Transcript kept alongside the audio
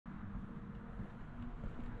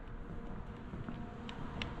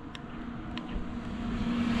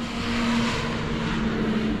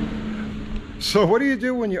So what do you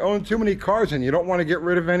do when you own too many cars and you don't want to get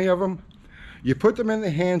rid of any of them? You put them in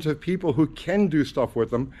the hands of people who can do stuff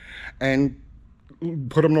with them and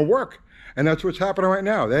put them to work. And that's what's happening right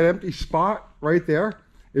now. That empty spot right there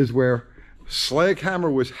is where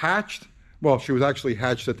Slaghammer was hatched. Well, she was actually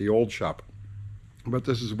hatched at the old shop, but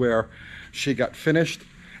this is where she got finished.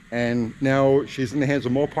 And now she's in the hands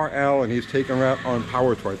of Mopar Al, and he's taking her out on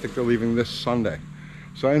Power Tour. I think they're leaving this Sunday.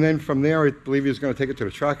 So, and then from there, I believe he's going to take it to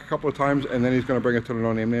the track a couple of times, and then he's going to bring it to the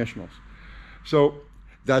No Name Nationals. So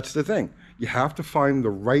that's the thing. You have to find the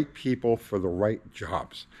right people for the right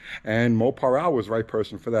jobs. And Mopar Al was the right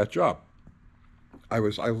person for that job.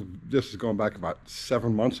 This is going back about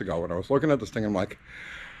 7 months ago, and I was looking at this thing, and I'm like,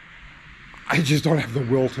 I just don't have the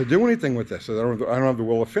will to do anything with this. I don't have the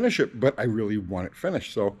will to finish it, but I really want it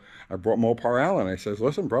finished. So I brought Mopar Al, and I says,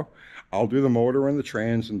 listen, bro, I'll do the motor and the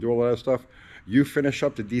trans and do all that stuff. You finish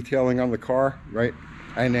up the detailing on the car, right?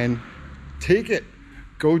 And then take it.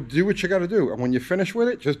 Go do what you got to do. And when you finish with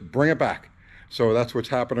it, just bring it back. So that's what's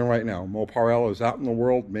happening right now. Mopar Al is out in the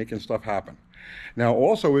world making stuff happen. Now,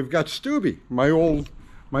 also, we've got Stubby, my old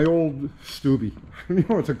Stubby. I don't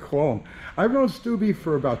know what to call him. I've known Stubby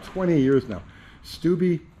for about 20 years now.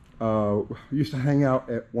 Stubby used to hang out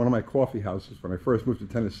at one of my coffee houses when I first moved to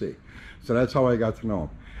Tennessee. So that's how I got to know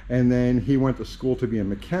him. And then he went to school to be a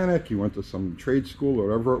mechanic. He went to some trade school or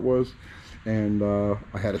whatever it was. And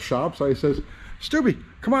I had a shop, so I says, Stubby,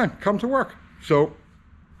 come on, come to work. So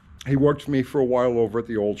he worked for me for a while over at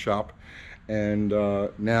the old shop. And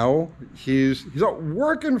now he's not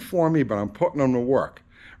working for me, but I'm putting him to work,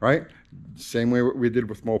 right? Same way we did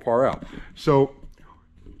with Mopar Al. So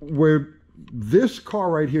this car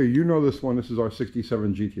right here, you know this one, this is our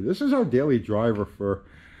 67 GT. This is our daily driver for,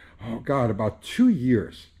 oh God, about 2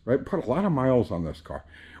 years, right? Put a lot of miles on this car.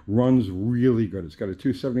 Runs really good. It's got a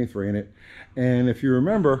 273 in it. And if you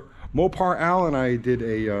remember, Mopar Al and I did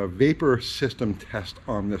a vapor system test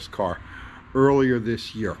on this car earlier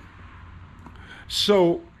this year.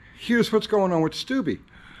 So here's what's going on with Stubby.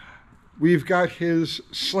 We've got his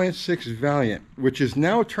Slant 6 Valiant, which is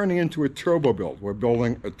now turning into a turbo build. We're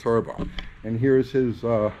building a turbo. And here's his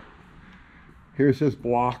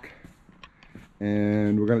block.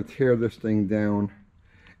 And we're going to tear this thing down.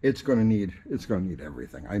 It's going to need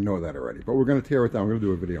everything. I know that already. But we're going to tear it down. We're going to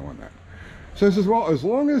do a video on that. So this is, well, as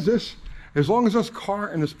long as this car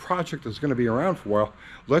and this project is going to be around for a while,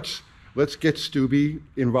 let's get Stubby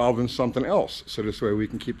involved in something else, so this way we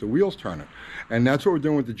can keep the wheels turning. And that's what we're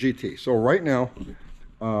doing with the GT. So right now,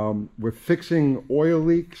 we're fixing oil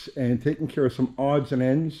leaks and taking care of some odds and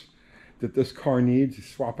ends that this car needs.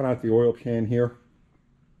 Swapping out the oil pan here.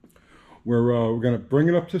 We're going to bring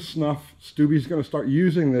it up to snuff. Stubby's going to start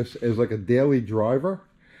using this as like a daily driver.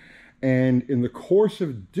 And in the course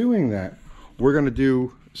of doing that, we're going to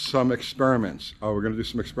do some experiments. We're going to do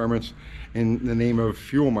some experiments in the name of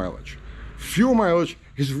fuel mileage. Fuel mileage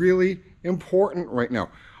is really important right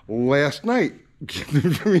now. Last night,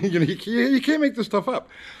 you can't make this stuff up.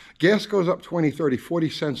 Gas goes up 20, 30, 40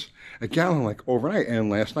 cents a gallon like overnight.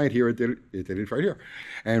 And last night here, it did it right here.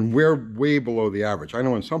 And we're way below the average. I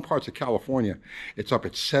know in some parts of California, it's up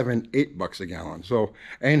at $7, $8 a gallon. So,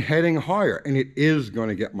 and heading higher, and it is going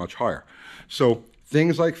to get much higher. So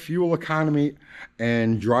things like fuel economy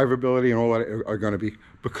and drivability and all that are going to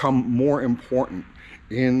become more important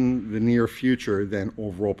in the near future than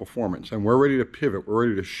overall performance. And we're ready to pivot. We're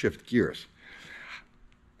ready to shift gears.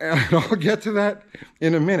 And I'll get to that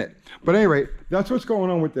in a minute. But anyway, that's what's going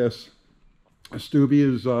on with this. Stubby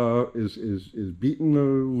is beating the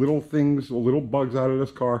little things, the little bugs out of this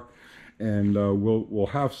car, and we'll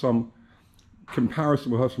have some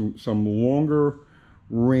comparison. We'll have some longer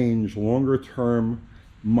range, longer term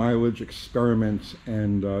mileage experiments,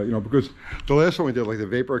 and because the last one we did, like the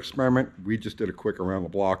vapor experiment, we just did a quick around the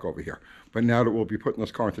block over here. But now that we'll be putting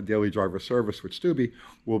this car into daily driver service with Stubby,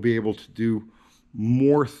 we'll be able to do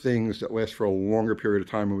more things that last for a longer period of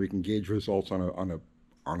time, and we can gauge results on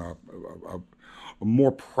a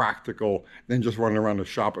more practical than just running around the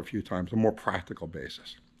shop a few times, a more practical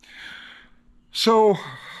basis. So,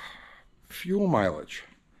 fuel mileage.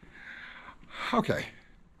 Okay.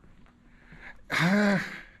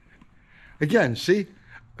 Again, see,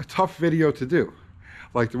 a tough video to do,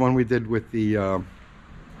 like the one we did with that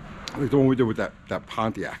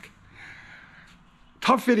Pontiac.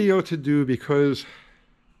 Tough video to do because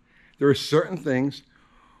there are certain things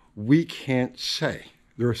we can't say.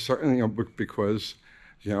 There are certain, because,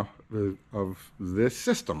 of this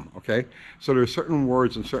system, okay? So there are certain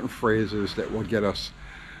words and certain phrases that will get us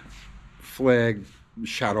flagged,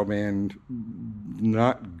 shadow banned,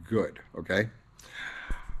 not good, okay?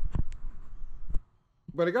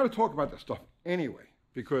 But I got to talk about this stuff anyway,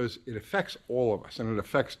 because it affects all of us, and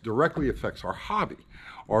it directly affects our hobby,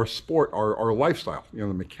 our sport, our lifestyle, the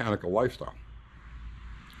mechanical lifestyle.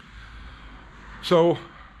 So,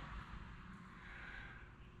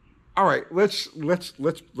 all right, let's do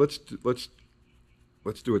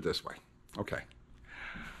it this way. Okay.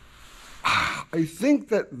 I think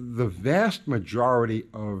that the vast majority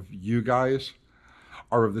of you guys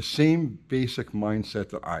are of the same basic mindset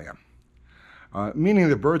that I am, meaning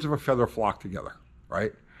the birds of a feather flock together,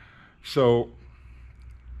 right? So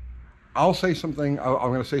I'll say something, I'm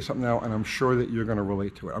going to say something now, and I'm sure that you're going to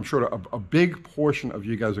relate to it. I'm sure a big portion of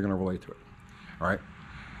you guys are going to relate to it, all right?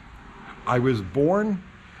 I was born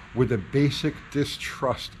with a basic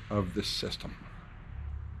distrust of the system.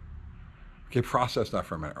 Okay, process that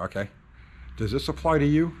for a minute, okay? Does this apply to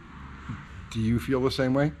you? Do you feel the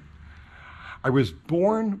same way? I was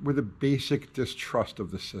born with a basic distrust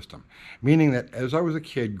of the system, meaning that as I was a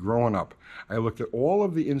kid growing up, I looked at all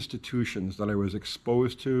of the institutions that I was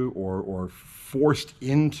exposed to or forced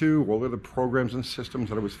into, all of the programs and systems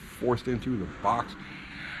that I was forced into, the box,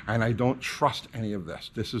 and I don't trust any of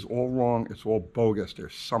this. This is all wrong. It's all bogus.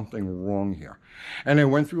 There's something wrong here. And I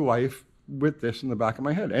went through life with this in the back of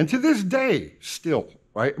my head. And to this day, still,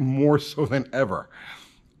 right, more so than ever,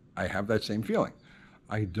 I have that same feeling.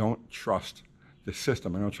 I don't trust the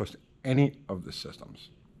system. I don't trust any of the systems.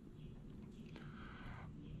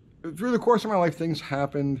 Through the course of my life, things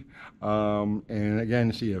happened. And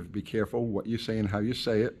again, see, you have to be careful what you say and how you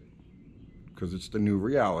say it, because it's the new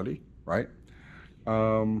reality, right?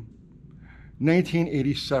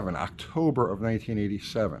 1987, October of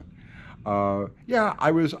 1987. Yeah,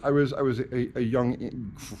 I was a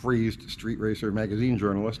young, crazed street racer magazine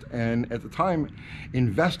journalist, and at the time,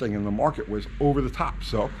 investing in the market was over the top.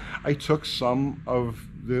 So I took some of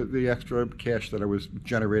the extra cash that I was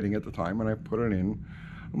generating at the time, and I put it in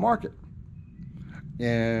the market,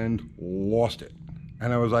 and lost it.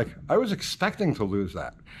 And I was expecting to lose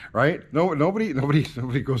that, right? Nobody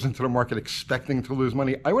goes into the market expecting to lose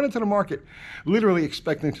money. I went into the market literally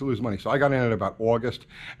expecting to lose money. So I got in at about August,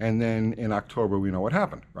 and then in October, we know what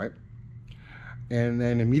happened, right? And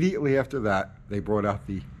then immediately after that, they brought out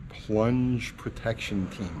the plunge protection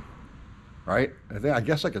team, right? I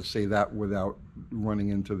guess I could say that without running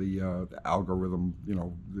into the algorithm,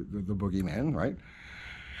 the boogeyman, right?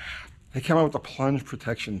 They came out with the plunge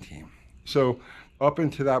protection team. So up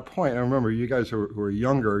until that point, and remember, you guys who are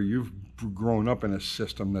younger, you've grown up in a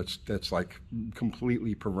system that's like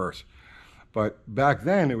completely perverse. But back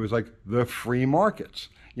then, it was like the free markets.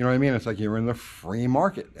 You know what I mean? It's like you're in the free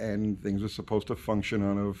market, and things are supposed to function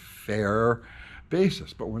on a fair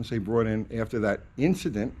basis. But once they brought in, after that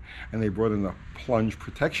incident, and they brought in the plunge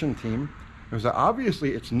protection team, it was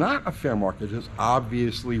obviously, it's not a fair market. It's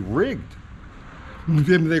obviously rigged.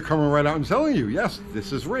 Then they're coming right out and telling you, yes,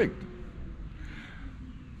 this is rigged.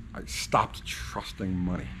 I stopped trusting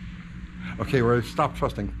money. Okay, or I stopped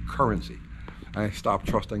trusting currency. I stopped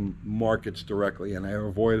trusting markets directly, and I have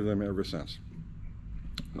avoided them ever since.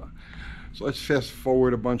 So let's fast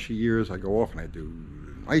forward a bunch of years. I go off and I do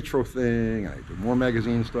the nitro thing, and I do more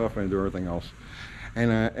magazine stuff, and I do everything else.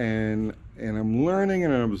 And I'm learning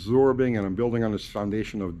and I'm absorbing, and I'm building on this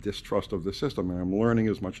foundation of distrust of the system, and I'm learning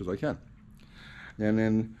as much as I can. And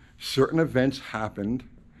then certain events happened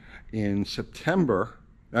in September.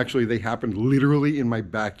 Actually, they happened literally in my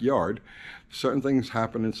backyard. Certain things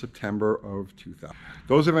happened in September of 2000.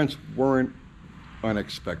 Those events weren't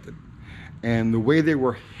unexpected. And the way they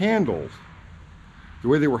were handled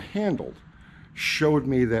showed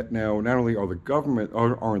me that now not only are the government,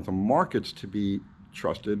 aren't the markets to be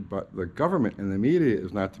trusted, but the government and the media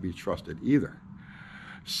is not to be trusted either.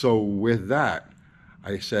 So with that,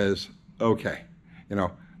 I says, okay,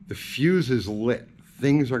 the fuse is lit.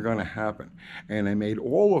 Things are going to happen. And I made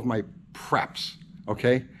all of my preps,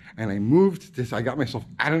 okay? And I moved this, I got myself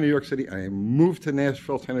out of New York City, and I moved to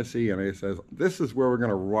Nashville, Tennessee, and I said, this is where we're going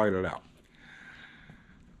to ride it out.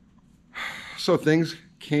 So things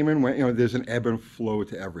came and went. There's an ebb and flow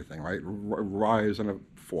to everything, right? Rise and a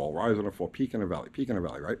fall, peak and a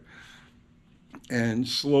valley, right? And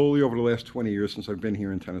slowly over the last 20 years since I've been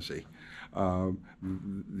here in Tennessee, the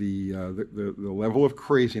level of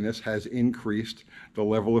craziness has increased. The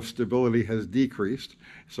level of stability has decreased.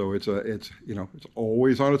 So it's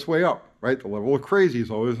always on its way up, right? The level of crazy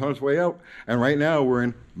is always on its way up. And right now we're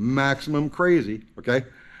in maximum crazy, okay?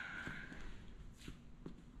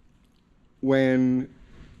 When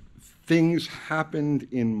things happened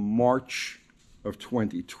in March of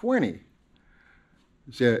 2020,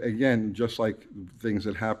 see, again, just like things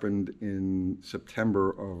that happened in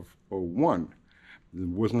September of 2001, It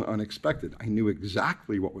wasn't unexpected. I knew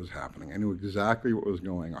exactly what was happening. I knew exactly what was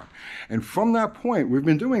going on. And from that point, we've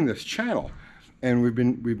been doing this channel, and we've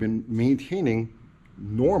been maintaining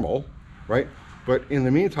normal, right? But in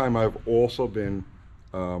the meantime, I've also been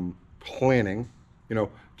planning, you know,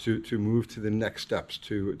 to move to the next steps,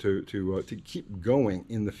 to keep going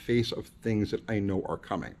in the face of things that I know are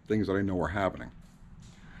coming, things that I know are happening.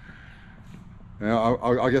 Now,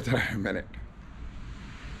 I'll get to that in a minute.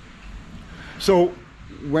 So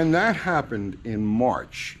when that happened in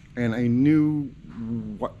March, and I knew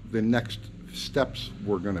what the next steps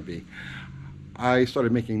were going to be, I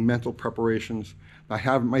started making mental preparations. My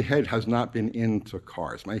head has not been into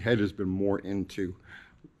cars. My head has been more into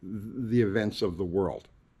the events of the world.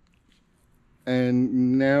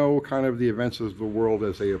 And now kind of the events of the world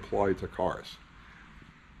as they apply to cars.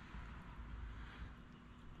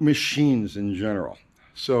 Machines in general.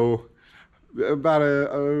 So about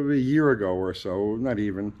a year ago or so, not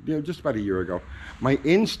even, you know, just about a year ago, my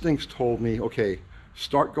instincts told me, okay,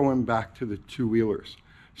 start going back to the two-wheelers.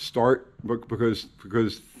 Start, because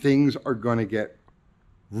things are going to get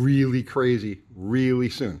really crazy really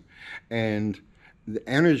soon. And the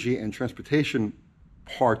energy and transportation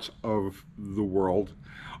parts of the world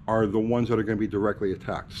are the ones that are going to be directly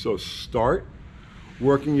attacked. So start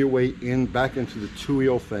working your way back into the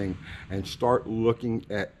two-wheel thing and start looking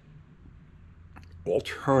at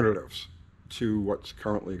alternatives to what's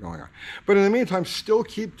currently going on. But in the meantime, still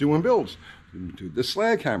keep doing builds. Do the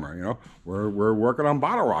slag hammer, you know. We're working on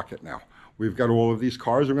bottle rocket now. We've got all of these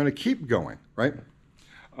cars. We're going to keep going, right?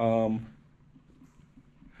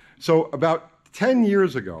 So about 10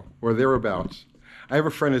 years ago, or thereabouts, I have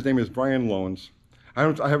a friend. His name is Brian Loans. I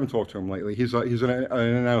haven't talked to him lately. He's an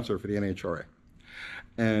announcer for the NHRA.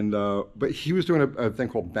 And but he was doing a thing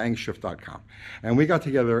called bangshift.com, and we got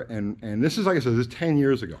together, and this is, like I said, this is 10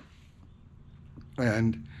 years ago,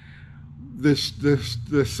 and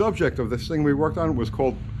the subject of this thing we worked on was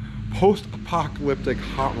called post-apocalyptic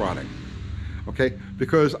hot rodding. Okay,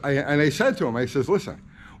 because I said to him, I says, listen,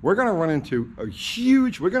 we're going to run into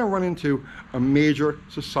a major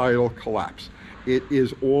societal collapse. It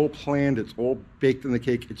is all planned. It's all baked in the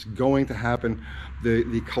cake. It's going to happen.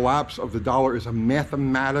 The collapse of the dollar is a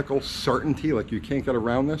mathematical certainty. Like, you can't get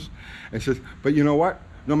around this. And he says, but you know what?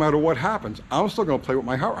 No matter what happens, I'm still going to play with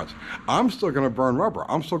my hot rods. I'm still going to burn rubber.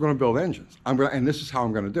 I'm still going to build engines. And this is how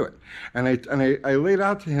I'm going to do it. And I laid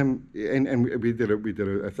out to him, and we did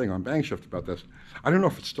a thing on Bang Shift about this. I don't know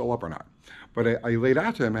if it's still up or not. But I laid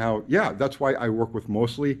out to him how, yeah, that's why I work with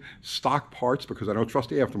mostly stock parts, because I don't trust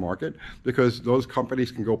the aftermarket, because those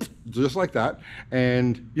companies can go just like that,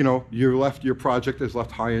 and you know, your project is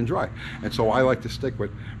left high and dry. And so I like to stick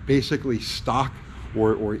with basically stock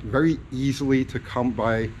or very easy to come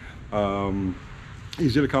by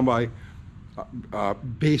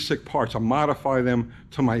basic parts. I modify them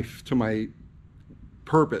to my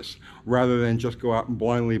purpose, rather than just go out and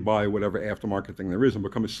blindly buy whatever aftermarket thing there is and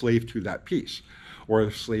become a slave to that piece or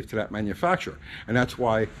a slave to that manufacturer. And that's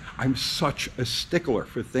why I'm such a stickler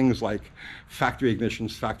for things like factory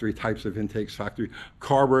ignitions, factory types of intakes, factory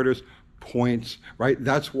carburetors, points, right?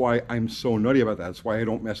 That's why I'm so nutty about that. That's why I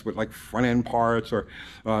don't mess with like front end parts or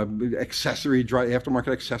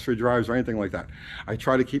aftermarket accessory drives or anything like that. I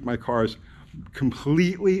try to keep my cars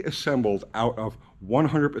completely assembled out of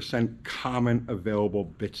 100% common available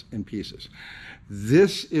bits and pieces.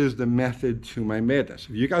 This is the method to my madness.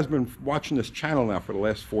 If you guys have been watching this channel now for the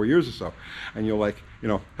last 4 years or so, and you're like, you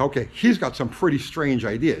know, okay, he's got some pretty strange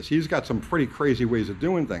ideas. He's got some pretty crazy ways of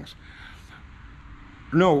doing things.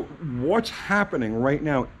 No, what's happening right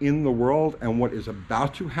now in the world and what is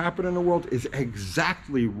about to happen in the world is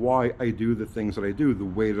exactly why I do the things that I do, the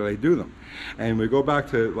way that I do them. And we go back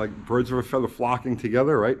to like birds of a feather flocking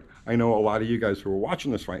together, right? I know a lot of you guys who are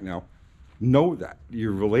watching this right now know that.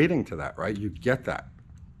 You're relating to that, right? You get that.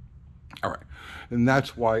 All right. And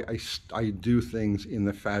that's why I do things in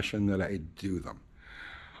the fashion that I do them.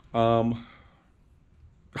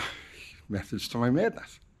 Methods to my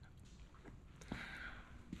madness.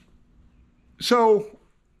 So,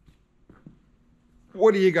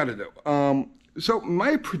 what do you got to do? So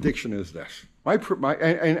my prediction is this.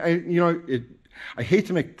 I hate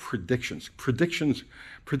to make predictions. Predictions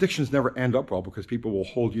never end up well, because people will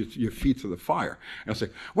hold your feet to the fire and say,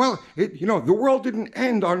 well, the world didn't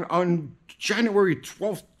end on January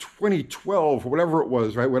 12th, 2012, or whatever it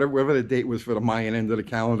was, right? Whatever the date was for the Mayan end of the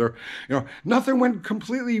calendar. Nothing went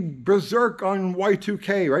completely berserk on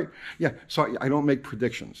Y2K, right? Yeah, so I don't make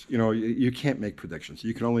predictions. You can't make predictions.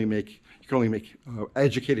 You can only make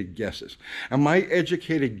educated guesses. And my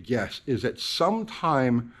educated guess is that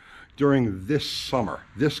sometime during this summer,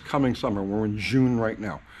 this coming summer, we're in June right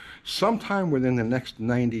now, sometime within the next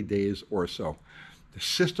 90 days or so, the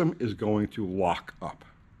system is going to lock up,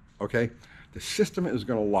 okay? The system is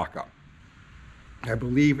going to lock up. I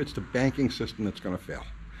believe it's the banking system that's going to fail.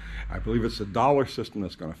 I believe it's the dollar system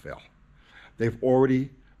that's going to fail. They've already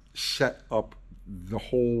set up the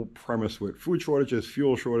whole premise with food shortages,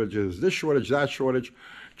 fuel shortages, this shortage, that shortage.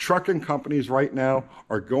 Trucking companies right now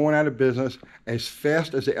are going out of business as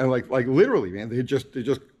fast as they, and like literally, man, they just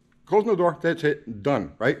closing the door, that's it,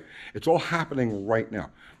 done, right? It's all happening right now.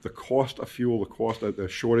 The cost of fuel, the cost of the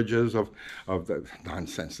shortages of the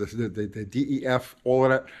nonsense, the DEF, all of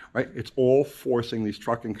that, right? It's all forcing these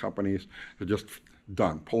trucking companies to just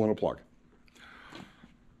done, pulling a plug.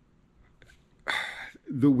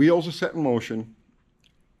 The wheels are set in motion.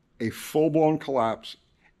 A full-blown collapse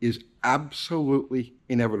is absolutely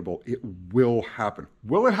inevitable. It will happen.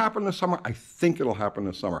 Will it happen this summer? I think it'll happen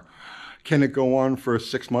this summer. Can it go on for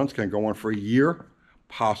 6 months? Can it go on for a year?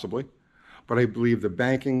 Possibly. But I believe the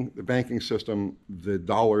banking system, the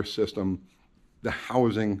dollar system, the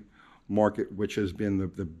housing market, which has been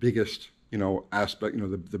the biggest, aspect,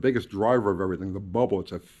 the biggest driver of everything, the bubble,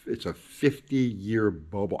 it's a 50-year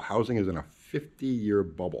bubble. Housing is in a 50-year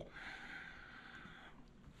bubble.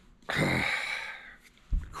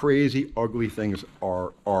 Crazy, ugly things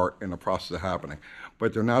are in the process of happening,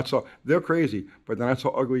 but they're crazy, but they're not so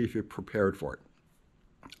ugly if you're prepared for it.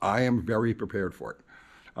 I am very prepared for it,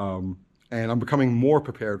 and I'm becoming more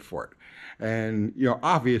prepared for it. And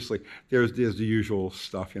obviously, there's the usual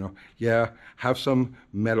stuff. Yeah, have some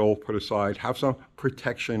metal put aside, have some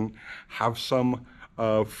protection, have some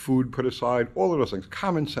food put aside, all of those things,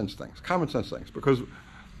 common sense things, because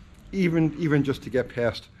even just to get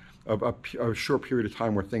past a short period of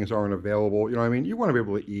time where things aren't available, you want to be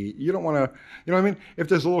able to eat. You don't want to, if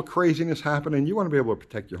there's a little craziness happening, you want to be able to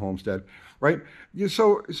protect your homestead, right?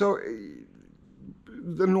 So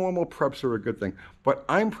the normal preps are a good thing, but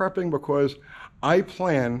I'm prepping because I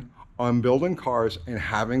plan on building cars and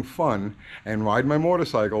having fun and riding my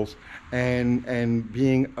motorcycles and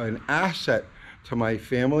being an asset to my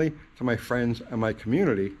family, to my friends, and my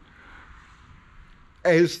community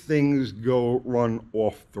as things run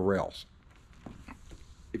off the rails.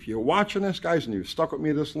 If you're watching this, guys, and you've stuck with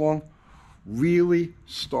me this long, really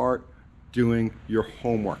start doing your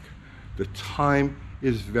homework. The time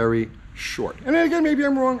is very short. And then again, maybe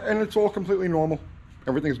I'm wrong, and it's all completely normal.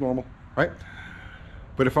 Everything's normal, right?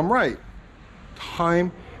 But if I'm right,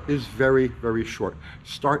 time is very, very short.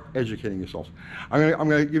 Start educating yourselves. I'm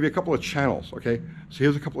gonna give you a couple of channels, okay? So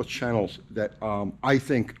here's a couple of channels that I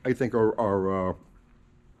think are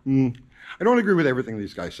I don't agree with everything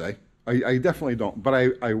these guys say. I definitely don't.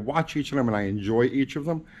 But I watch each of them and I enjoy each of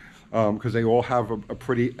them because they all have a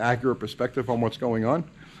pretty accurate perspective on what's going on.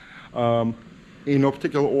 In no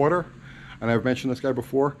particular order, and I've mentioned this guy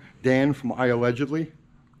before, Dan from I Allegedly.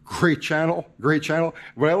 Great channel, great channel.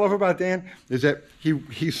 What I love about Dan is that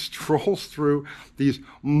he strolls through these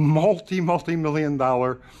multi-million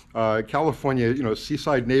dollar California,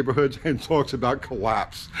 seaside neighborhoods and talks about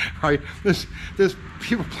collapse, right? There's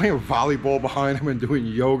people playing volleyball behind him and doing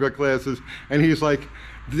yoga classes, and he's like,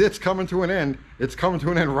 it's coming to an end. It's coming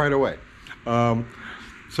to an end right away.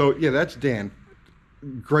 So yeah, that's Dan.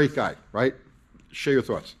 Great guy, right? Share your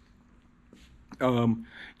thoughts.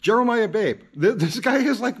 Jeremiah Babe. This guy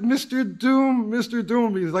is like Mr. Doom, Mr.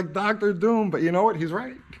 Doom. He's like Dr. Doom, but you know what? He's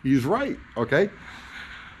right. He's right, okay?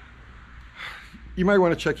 You might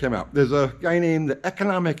want to check him out. There's a guy named the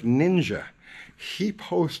Economic Ninja. He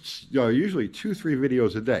posts usually 2-3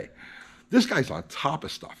 videos a day. This guy's on top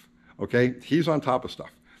of stuff, okay? He's on top of stuff,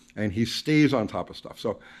 and he stays on top of stuff.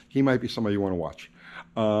 So he might be somebody you want to watch.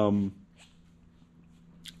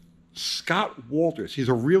 Scott Walters, he's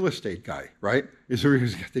a real estate guy, right? He's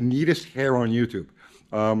got the neatest hair on YouTube.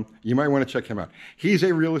 You might want to check him out. He's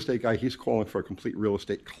a real estate guy. He's calling for a complete real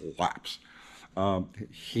estate collapse.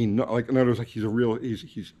 In other words, like he's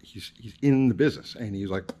in the business, and he's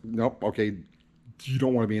like, nope, okay, you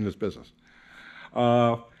don't want to be in this business.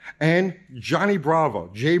 And Johnny Bravo,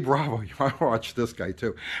 Jay Bravo, you might watch this guy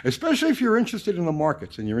too. Especially if you're interested in the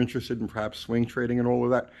markets and you're interested in perhaps swing trading and all of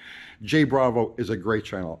that. Jay Bravo is a great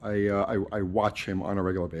channel. I watch him on a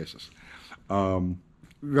regular basis. I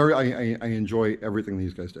enjoy everything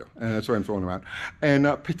these guys do, and that's why I'm throwing them out. And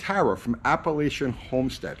Pitara from Appalachian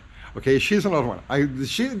Homestead. Okay, she's another one.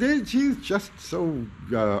 She's just so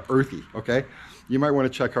earthy. Okay, you might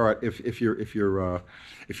want to check her out if you're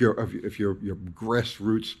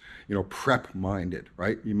grassroots, prep minded,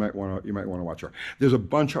 right? You might want to watch her. There's a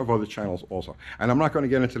bunch of other channels also, and I'm not going to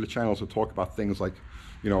get into the channels that talk about things like,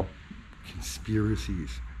 conspiracies,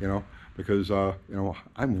 you know, because, you know,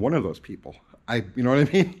 I'm one of those people. You know what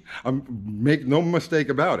I mean? Make no mistake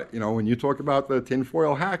about it. You know, when you talk about the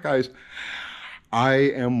tinfoil hat guys, I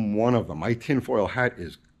am one of them. My tinfoil hat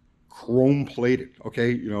is chrome plated,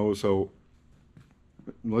 okay? You know, so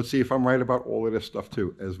let's see if I'm right about all of this stuff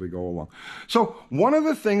too as we go along. So one of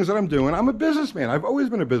the things that I'm doing, I'm a businessman. I've always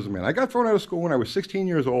been a businessman. I got thrown out of school when I was 16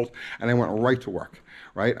 years old, and I went right to work,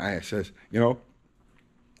 right? I says, you know,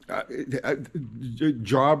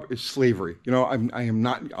 job is slavery. You know,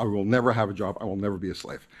 I will never have a job. I will never be a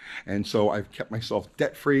slave. And so I've kept myself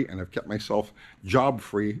debt-free, and I've kept myself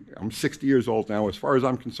job-free. I'm 60 years old now. As far as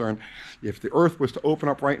I'm concerned, if the earth was to open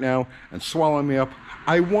up right now and swallow me up,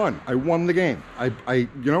 I won. I won the game. You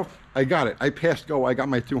know, I got it. I passed go. I got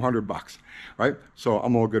my $200, right? So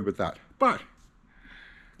I'm all good with that. But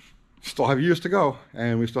still have years to go,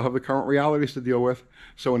 and we still have the current realities to deal with.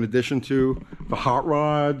 So in addition to the hot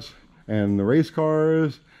rods and the race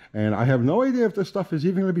cars, and I have no idea if this stuff is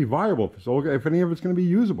even going to be viable, if any of it's going to be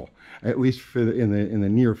usable, at least in the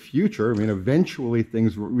near future. I mean, eventually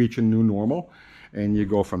things reach a new normal, and you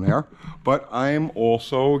go from there. But I'm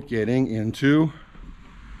also getting into,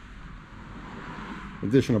 in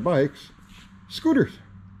addition to bikes, scooters.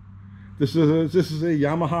 This is a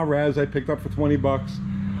Yamaha Raz I picked up for 20 bucks.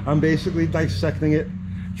 I'm basically dissecting it,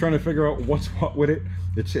 trying to figure out what's what with it.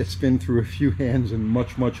 It's been through a few hands and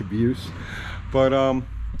much abuse, but and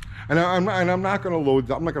I'm not going to load.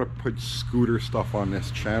 I'm not going to put scooter stuff on this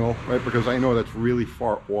channel, right? Because I know that's really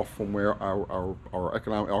far off from where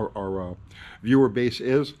our viewer base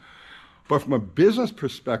is. But from a business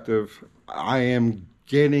perspective, I am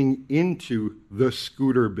getting into the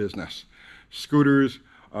scooter business. Scooters.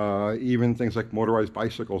 Even things like motorized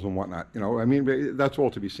bicycles and whatnot, you know, I mean, that's all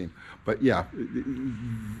to be seen. But yeah,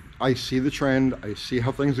 I see the trend, I see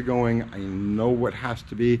how things are going, I know what has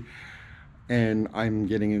to be, and I'm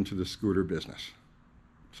getting into the scooter business.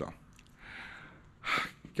 So,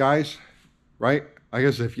 guys, right? I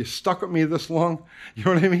guess if you stuck with me this long, you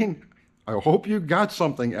know what I mean? I hope you got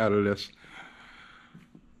something out of this.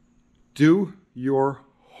 Do your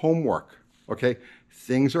homework, okay?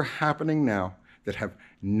 Things are happening now that have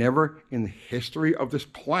never in the history of this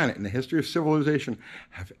planet, in the history of civilization,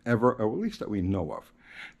 have ever, or at least that we know of,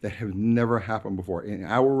 that have never happened before in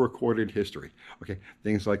our recorded history. Okay,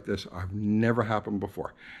 things like this have never happened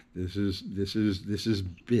before. This is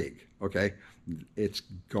big. Okay, it's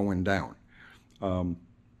going down.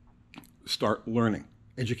 Start learning,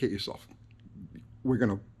 educate yourself. We're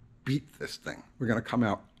gonna beat this thing. We're gonna come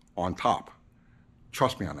out on top.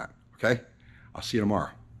 Trust me on that. Okay, I'll see you tomorrow.